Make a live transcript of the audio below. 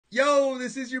Yo,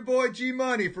 this is your boy G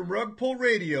Money from Rug Pull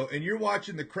Radio, and you're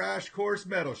watching the Crash Course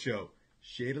Metal Show.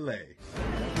 Shade of lay.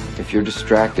 If you're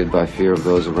distracted by fear of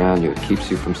those around you, it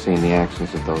keeps you from seeing the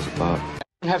actions of those above. I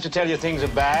don't have to tell you things are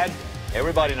bad.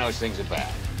 Everybody knows things are bad.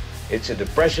 It's a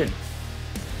depression.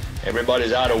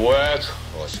 Everybody's out of work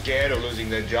or scared of losing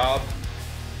their job.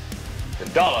 The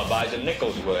dollar buys a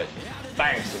nickel's worth.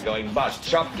 Banks are going bust.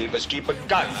 Shopkeepers keep a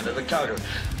gun under the counter.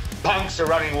 Punks are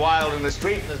running wild in the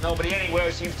street, and there's nobody anywhere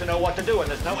who seems to know what to do,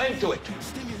 and there's no end to it.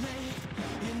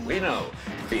 We know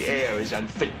the air is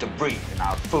unfit to breathe, and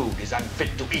our food is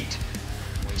unfit to eat.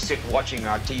 We sit watching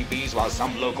our TVs while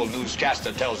some local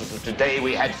newscaster tells us that today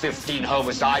we had 15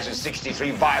 homicides and 63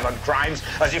 violent crimes,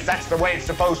 as if that's the way it's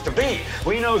supposed to be.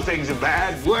 We know things are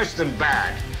bad, worse than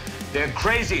bad. They're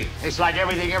crazy. It's like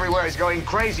everything everywhere is going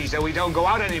crazy, so we don't go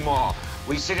out anymore.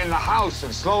 We sit in the house,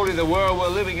 and slowly the world we're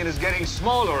living in is getting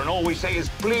smaller, and all we say is,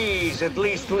 please, at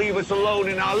least leave us alone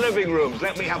in our living rooms.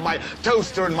 Let me have my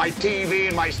toaster and my TV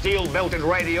and my steel-belted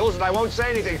radios, and I won't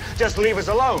say anything. Just leave us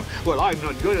alone. Well, I'm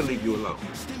not going to leave you alone.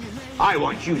 I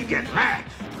want you to get mad.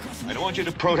 I don't want you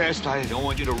to protest. I don't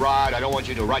want you to riot. I don't want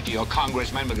you to write to your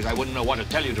congressman because I wouldn't know what to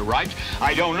tell you to write.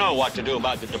 I don't know what to do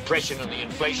about the depression and the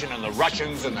inflation and the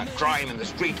Russians and the crime in the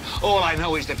street. All I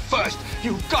know is that first,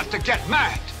 you've got to get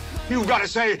mad. You've got to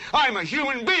say, I'm a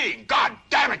human being. God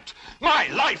damn it. My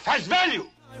life has value.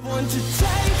 I want to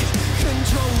take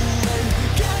control and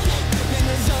get in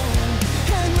the zone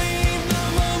and leave the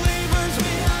believers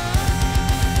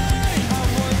behind. I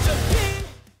want to be.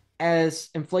 As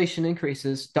inflation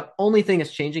increases, the only thing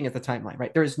that's changing is the timeline,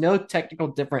 right? There is no technical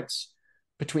difference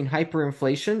between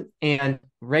hyperinflation and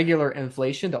regular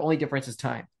inflation. The only difference is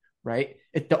time, right?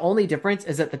 The only difference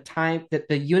is that the time that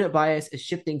the unit bias is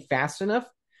shifting fast enough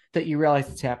that you realize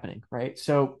it's happening, right?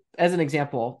 So as an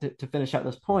example, to finish out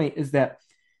this point, is that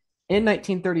in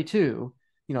 1932,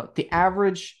 the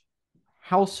average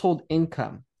household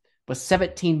income was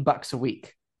 $17 a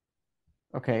week.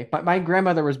 Okay. But my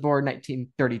grandmother was born in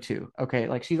 1932. Okay.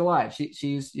 Like, she's alive.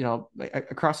 She's,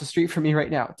 across the street from me right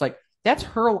now. It's like, that's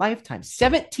her lifetime,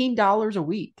 $17 a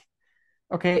week.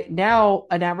 Okay. Now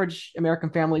an average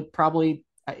American family probably,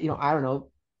 I don't know,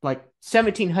 like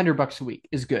 $1,700 a week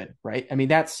is good, right? I mean,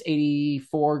 that's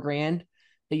 84 grand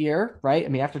a year, right? I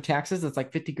mean, after taxes, it's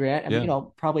like 50 grand. I mean,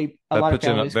 probably a lot of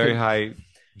families. That puts in a very high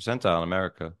percentile in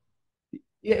America.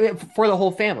 Yeah, for the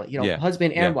whole family,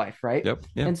 husband and wife, right? Yep.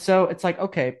 And so it's like,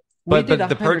 okay, but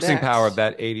the purchasing power of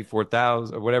that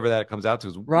 84,000 or whatever that comes out to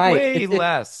is way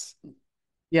less.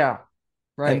 Yeah.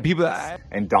 Right. And people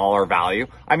and dollar value.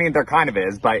 I mean, there kind of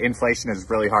is, but inflation is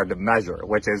really hard to measure,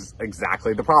 which is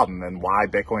exactly the problem and why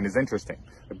Bitcoin is interesting.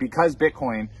 But because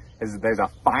Bitcoin there's a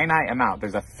finite amount,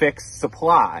 there's a fixed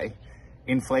supply,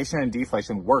 inflation and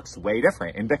deflation works way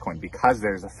different in Bitcoin because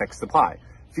there's a fixed supply.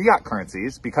 Fiat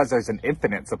currencies, because there's an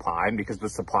infinite supply and because the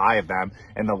supply of them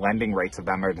and the lending rates of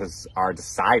them are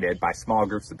decided by small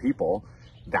groups of people,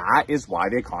 that is why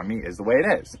the economy is the way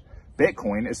it is.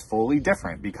 Bitcoin is fully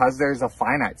different. Because there's a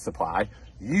finite supply,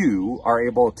 you are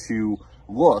able to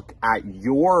look at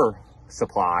your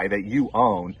supply that you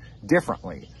own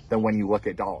differently than when you look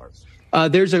at dollars.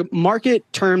 There's a market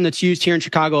term that's used here in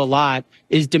Chicago a lot,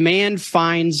 is demand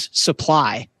finds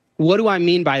supply. What do I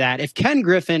mean by that? If Ken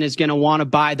Griffin is going to want to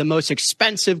buy the most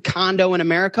expensive condo in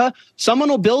America, someone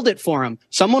will build it for him.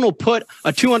 Someone will put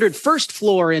a 201st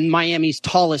floor in Miami's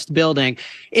tallest building.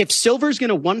 If silver's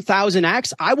going to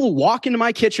 1000x, I will walk into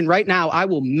my kitchen right now. I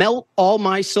will melt all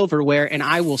my silverware and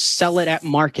I will sell it at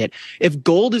market. If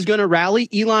gold is going to rally,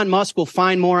 Elon Musk will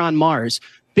find more on Mars.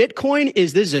 Bitcoin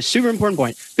this is a super important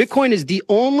point. Bitcoin is the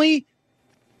only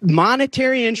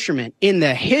monetary instrument in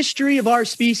the history of our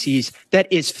species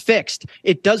that is fixed.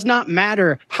 It does not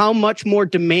matter how much more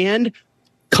demand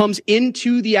comes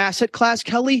into the asset class,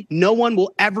 Kelly. No one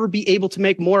will ever be able to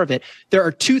make more of it. There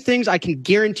are two things I can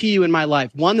guarantee you in my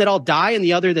life. One, that I'll die, and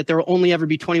the other, that there will only ever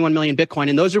be 21 million Bitcoin.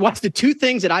 And those are what's the two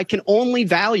things that I can only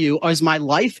value as my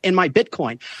life and my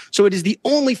Bitcoin. So it is the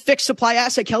only fixed supply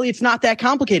asset, Kelly. It's not that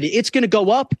complicated. It's going to go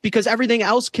up because everything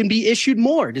else can be issued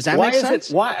more. Does that make sense?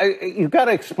 Why you've got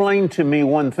to explain to me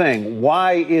one thing.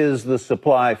 Why is the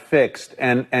supply fixed?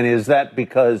 And is that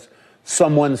because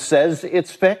someone says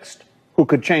it's fixed? Who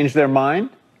could change their mind?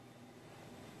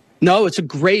 No, it's a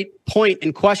great point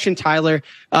and question, Tyler.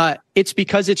 It's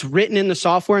because it's written in the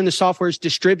software and the software is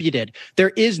distributed. There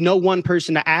is no one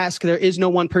person to ask. There is no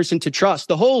one person to trust.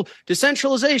 The whole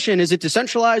decentralization, is it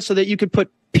decentralized so that you could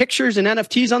put pictures and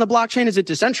NFTs on the blockchain? Is it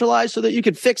decentralized so that you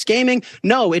could fix gaming?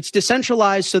 No, it's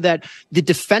decentralized so that the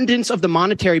defendants of the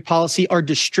monetary policy are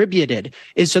distributed,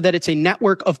 is so that it's a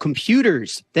network of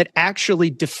computers that actually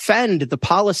defend the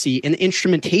policy and the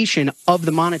instrumentation of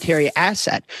the monetary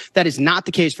asset. That is not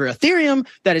the case for Ethereum.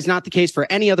 That is not the case for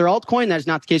any other altcoin. That is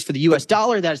not the case for the US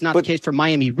dollar. That is not the case for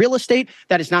Miami real estate.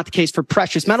 That is not the case for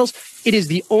precious metals. It is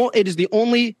the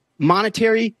only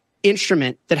monetary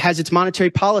instrument that has its monetary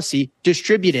policy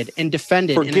distributed and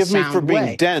defended in a sound way. Forgive me for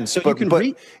being dense, so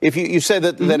but if you say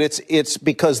that, that it's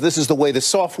because this is the way the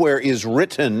software is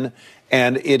written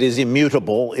and it is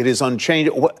immutable, it is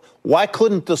unchanged. Why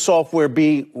couldn't the software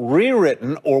be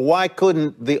rewritten, or why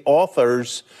couldn't the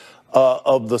authors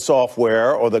of the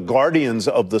software or the guardians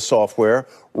of the software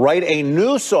write a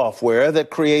new software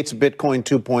that creates Bitcoin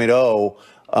 2.0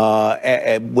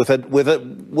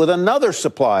 with another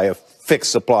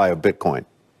fixed supply of Bitcoin?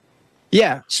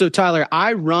 Yeah. So Tyler,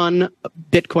 I run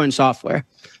Bitcoin software,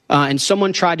 and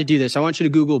someone tried to do this. I want you to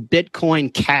Google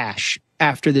Bitcoin Cash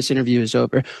after this interview is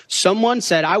over. Someone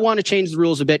said, I want to change the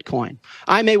rules of Bitcoin.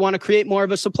 I may want to create more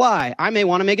of a supply. I may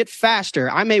want to make it faster.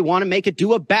 I may want to make it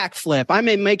do a backflip. I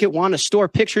may make it want to store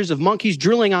pictures of monkeys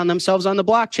drooling on themselves on the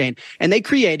blockchain. And they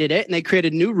created it, and they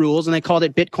created new rules, and they called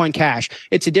it Bitcoin Cash.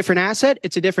 It's a different asset.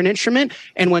 It's a different instrument.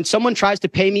 And when someone tries to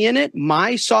pay me in it,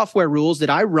 my software rules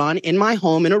that I run in my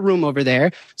home in a room over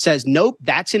there says, nope,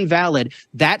 that's invalid.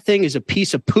 That thing is a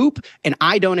piece of poop, and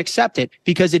I don't accept it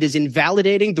because it is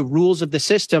invalidating the rules of the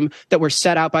system that were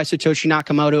set out by Satoshi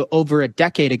Nakamoto over a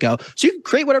decade ago. So you can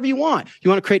create whatever you want. You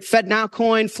want to create FedNow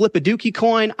coin, flip a Dookie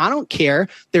coin. I don't care.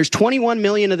 There's 21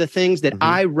 million of the things that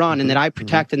I run and that I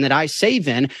protect and that I save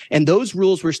in. And those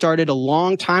rules were started a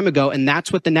long time ago. And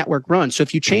that's what the network runs. So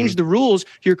if you change the rules,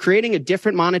 you're creating a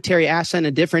different monetary asset and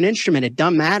a different instrument. It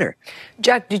doesn't matter.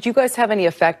 Jack, did you guys have any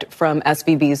effect from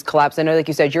SVB's collapse? I know, like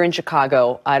you said, you're in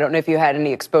Chicago. I don't know if you had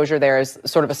any exposure there as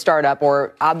sort of a startup,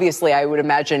 or obviously I would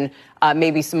imagine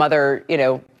maybe some other,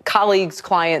 colleagues,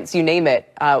 clients, you name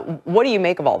it. What do you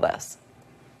make of all this?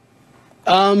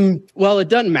 Well, it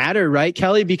doesn't matter, right,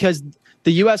 Kelly? Because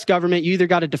the U.S. government, you either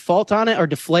got to default on it or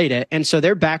deflate it. And so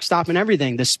they're backstopping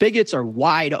everything. The spigots are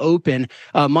wide open.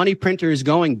 Money printer is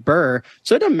going burr.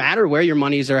 So it doesn't matter where your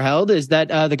monies are held, is that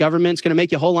the government's going to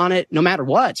make you whole on it no matter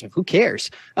what. So who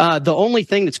cares? The only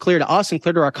thing that's clear to us and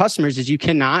clear to our customers is you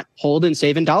cannot hold and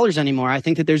save in dollars anymore. I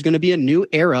think that there's going to be a new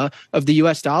era of the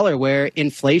U.S. dollar where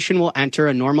inflation will enter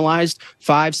a normalized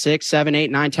 5, 6, 7, 8,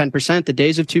 9, 10%. The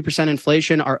days of 2%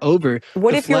 inflation are over.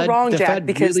 What if you're wrong, Jack?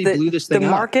 Because the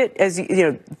market,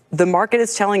 the market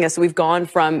is telling us we've gone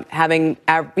from having,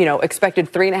 expected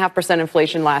 3.5%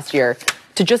 inflation last year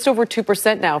to just over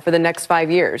 2% now for the next 5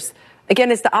 years.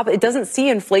 Again, it's it doesn't see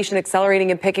inflation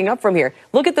accelerating and picking up from here.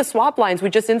 Look at the swap lines we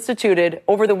just instituted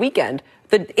over the weekend.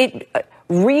 It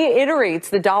reiterates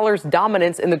the dollar's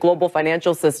dominance in the global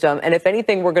financial system. And if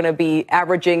anything, we're going to be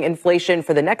averaging inflation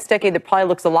for the next decade that probably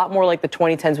looks a lot more like the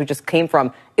 2010s we just came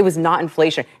from. It was not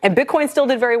inflation. And Bitcoin still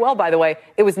did very well, by the way.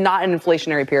 It was not an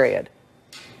inflationary period.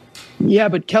 Yeah,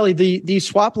 but Kelly, these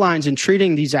swap lines and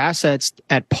treating these assets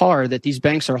at par that these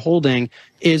banks are holding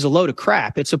is a load of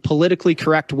crap. It's a politically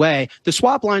correct way. The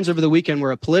swap lines over the weekend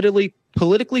were a politically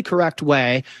correct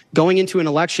way going into an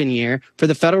election year for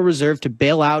the Federal Reserve to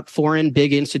bail out foreign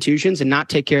big institutions and not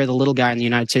take care of the little guy in the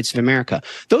United States of America.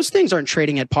 Those things aren't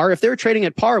trading at par. If they were trading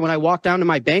at par, when I walked down to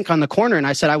my bank on the corner and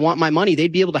I said, I want my money,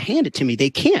 they'd be able to hand it to me.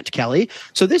 They can't, Kelly.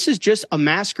 So this is just a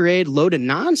masquerade load of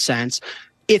nonsense.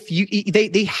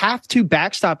 They have to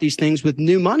backstop these things with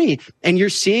new money, and you're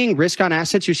seeing risk on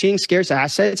assets, you're seeing scarce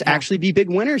assets actually be big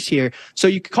winners here. So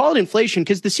you could call it inflation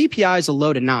because the CPI is a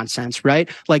load of nonsense, right?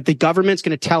 Like the government's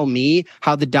going to tell me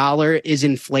how the dollar is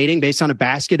inflating based on a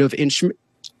basket of instruments.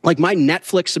 Like my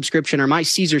Netflix subscription or my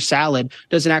Caesar salad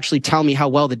doesn't actually tell me how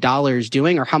well the dollar is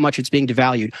doing or how much it's being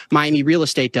devalued. Miami real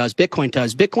estate does. Bitcoin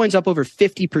does. Bitcoin's up over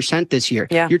 50% this year.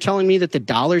 Yeah. You're telling me that the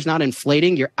dollar's not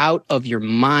inflating? You're out of your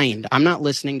mind. I'm not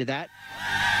listening to that.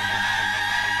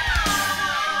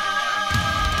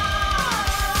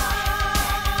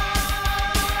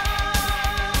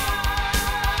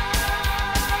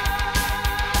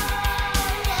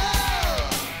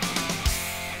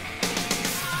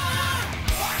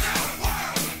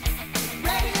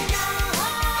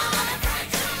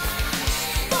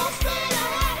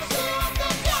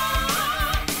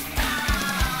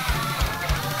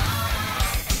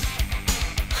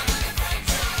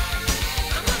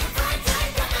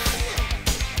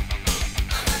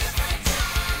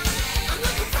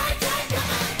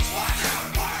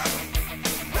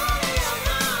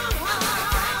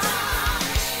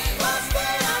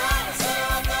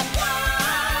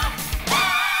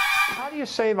 you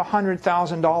save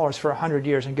 $100,000 for 100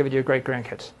 years and give it to your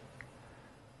great-grandkids?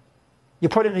 You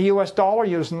put it in the U.S. dollar,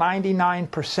 you use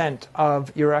 99%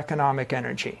 of your economic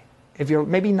energy. If you're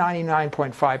maybe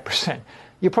 99.5%.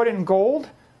 You put it in gold,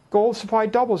 gold supply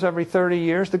doubles every 30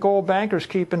 years. The gold bankers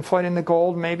keep inflating the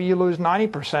gold. Maybe you lose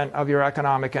 90% of your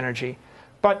economic energy.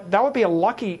 But that would be a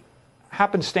lucky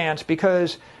happenstance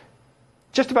because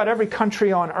just about every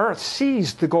country on earth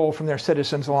seized the gold from their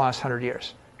citizens in the last 100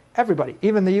 years. Everybody,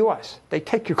 even the U.S., they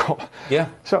take your gold. Yeah.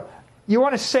 So you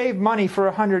want to save money for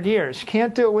 100 years. You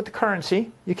can't do it with the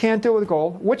currency. You can't do it with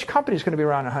gold. Which company is going to be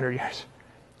around in 100 years?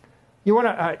 You want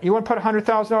to put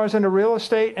 $100,000 into real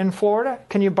estate in Florida?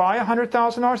 Can you buy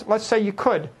 $100,000? Let's say you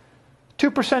could.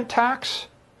 2% tax,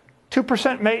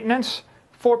 2% maintenance,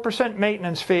 4%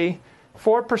 maintenance fee,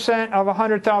 4% of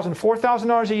 $100,000,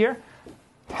 $4,000 a year.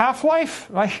 Half-life,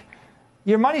 like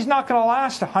your money's not going to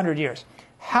last 100 years.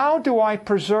 How do I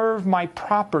preserve my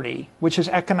property, which is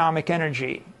economic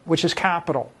energy, which is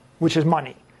capital, which is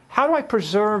money? How do I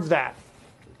preserve that?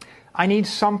 I need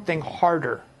something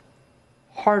harder,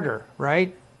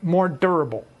 right? More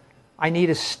durable. I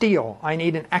need a steel. I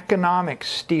need an economic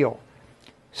steel.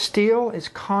 Steel is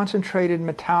concentrated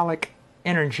metallic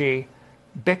energy.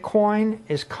 Bitcoin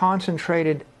is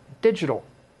concentrated digital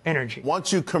energy.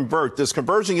 Once you convert, this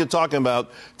conversion you're talking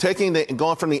about,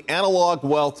 going from the analog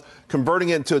wealth, converting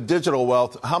it into a digital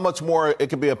wealth, how much more it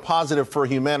could be a positive for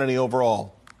humanity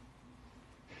overall?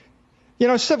 You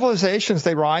know, civilizations,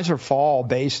 they rise or fall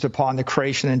based upon the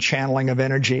creation and channeling of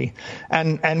energy.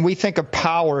 And we think of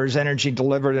power as energy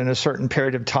delivered in a certain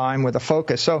period of time with a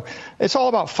focus. So it's all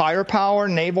about firepower,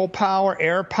 naval power,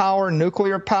 air power,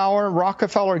 nuclear power.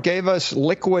 Rockefeller gave us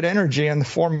liquid energy in the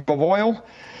form of oil.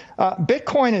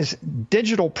 Bitcoin is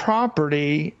digital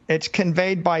property. It's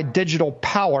conveyed by digital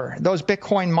power. Those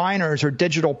Bitcoin miners are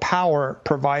digital power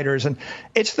providers, and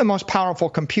it's the most powerful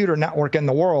computer network in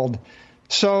the world.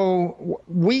 So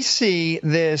we see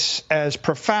this as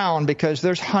profound because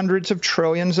there's hundreds of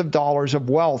trillions of dollars of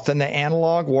wealth in the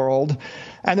analog world,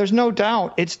 and there's no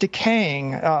doubt it's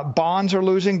decaying. Bonds are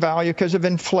losing value because of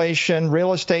inflation.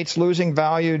 Real estate's losing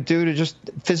value due to just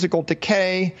physical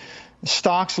decay.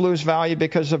 Stocks lose value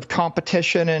because of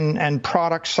competition and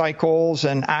product cycles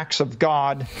and acts of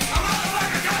God.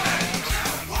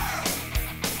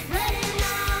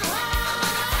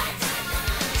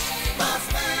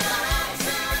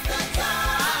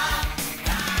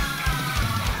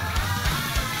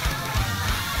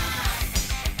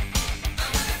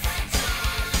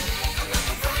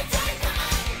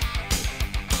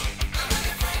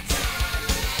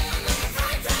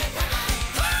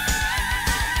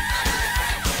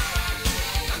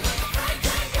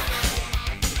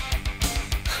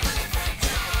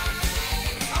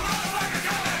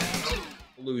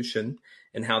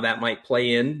 And how that might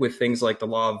play in with things like the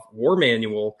law of war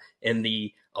manual and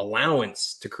the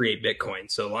allowance to create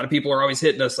Bitcoin. So a lot of people are always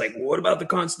hitting us like, what about the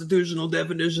constitutional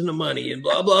definition of money and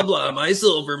blah, blah, blah, my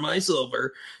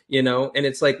silver, you know? And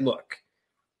it's like, look,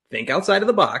 think outside of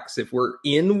the box. If we're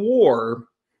in war,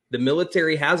 the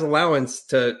military has allowance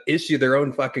to issue their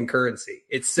own fucking currency.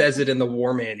 It says it in the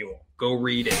war manual. Go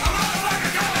read it.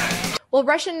 Well,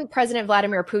 Russian President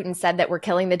Vladimir Putin said that we're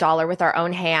killing the dollar with our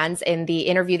own hands in the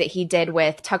interview that he did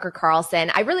with Tucker Carlson.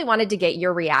 I really wanted to get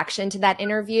your reaction to that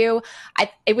interview.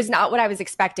 It was not what I was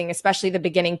expecting, especially the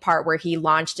beginning part where he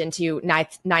launched into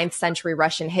 9th century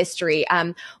Russian history.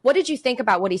 What did you think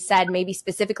about what he said, maybe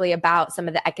specifically about some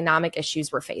of the economic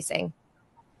issues we're facing?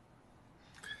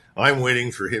 I'm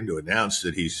waiting for him to announce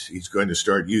that he's going to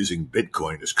start using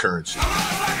Bitcoin as currency.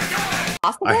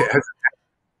 Possible?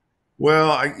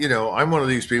 I'm one of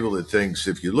these people that thinks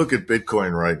if you look at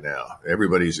Bitcoin right now,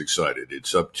 everybody's excited.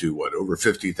 It's up to over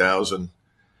 50,000.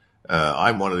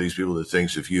 I'm one of these people that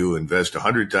thinks if you invest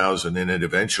 100,000 in it,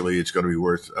 eventually it's going to be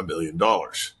worth $1 million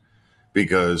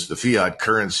because the fiat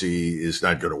currency is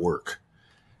not going to work.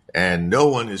 And no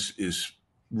one is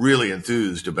really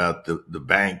enthused about the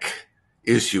bank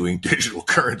issuing digital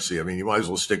currency. I mean, you might as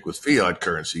well stick with fiat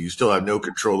currency. You still have no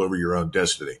control over your own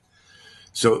destiny.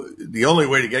 So the only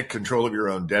way to get control of your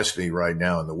own destiny right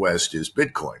now in the West is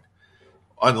Bitcoin,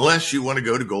 unless you want to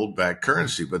go to gold-backed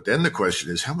currency. But then the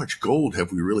question is, how much gold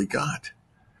have we really got?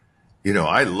 You know,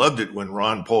 I loved it when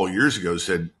Ron Paul years ago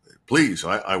said, please,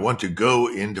 I want to go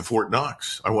into Fort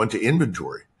Knox. I want to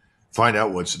inventory, find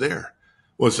out what's there.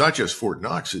 Well, it's not just Fort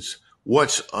Knox. It's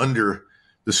what's under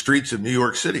the streets of New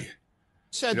York City.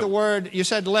 You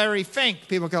said Larry Fink.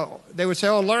 They would say,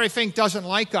 oh, Larry Fink doesn't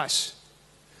like us.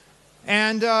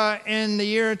 And in the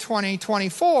year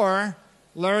 2024,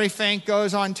 Larry Fink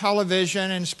goes on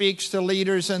television and speaks to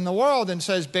leaders in the world and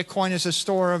says Bitcoin is a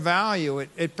store of value.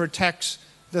 It protects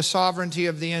the sovereignty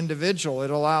of the individual. It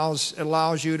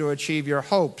allows you to achieve your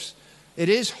hopes. It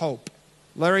is hope.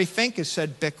 Larry Fink has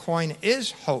said Bitcoin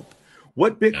is hope.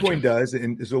 What Bitcoin does,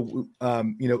 and so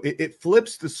it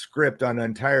flips the script on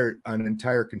an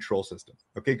entire control system.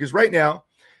 Okay, because right now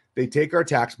they take our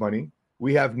tax money.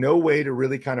 We have no way to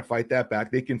really kind of fight that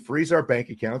back. They can freeze our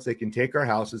bank accounts. They can take our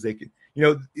houses. They can,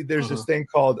 there's this thing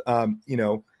called,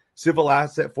 civil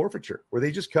asset forfeiture, where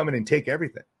they just come in and take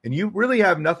everything, and you really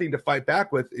have nothing to fight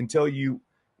back with until you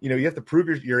have to prove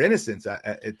your innocence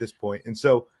at this point. And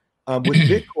so with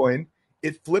Bitcoin,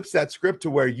 it flips that script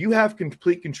to where you have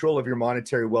complete control of your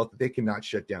monetary wealth that they cannot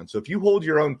shut down. So if you hold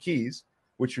your own keys,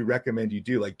 which we recommend you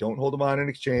do, like don't hold them on an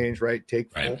exchange, right?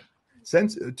 Take the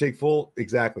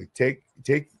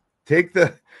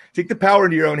power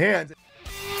into your own hands.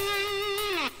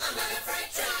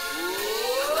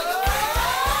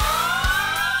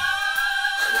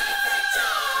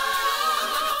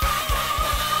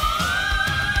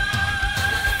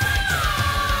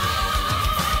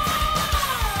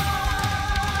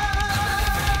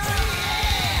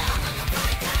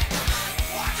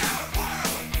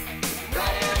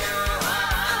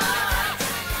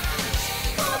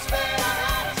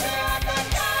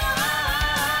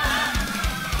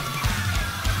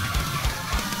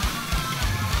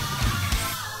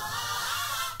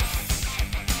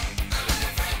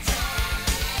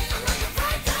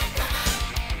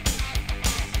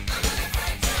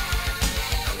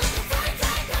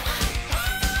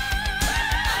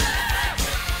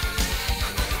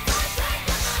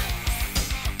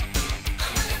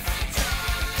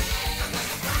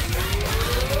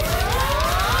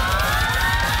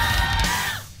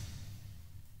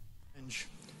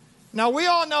 Now, we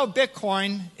all know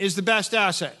Bitcoin is the best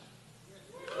asset.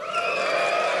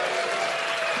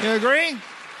 You agree?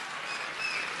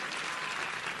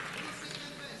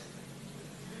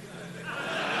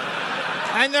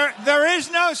 And there is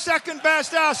no second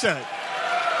best asset.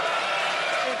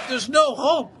 There's no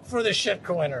hope for the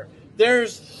shitcoiner.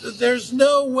 There's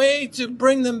no way to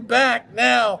bring them back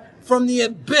now from the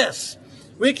abyss.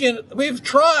 We've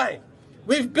tried.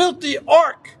 We've built the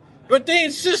ark, but they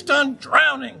insist on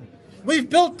drowning. We've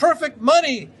built perfect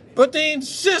money, but they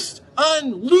insist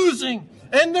on losing.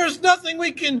 And there's nothing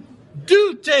we can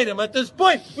do, Tatum, at this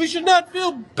point. We should not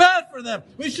feel bad for them.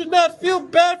 We should not feel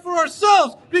bad for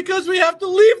ourselves because we have to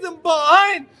leave them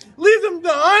behind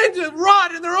to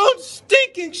rot in their own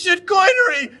stinking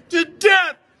shitcoinery to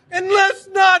death. And let's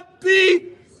not be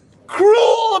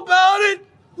cruel about it.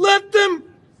 Let them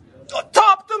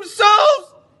top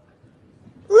themselves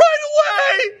right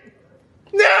away.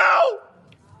 Now.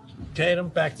 Tatum,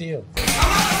 back to you.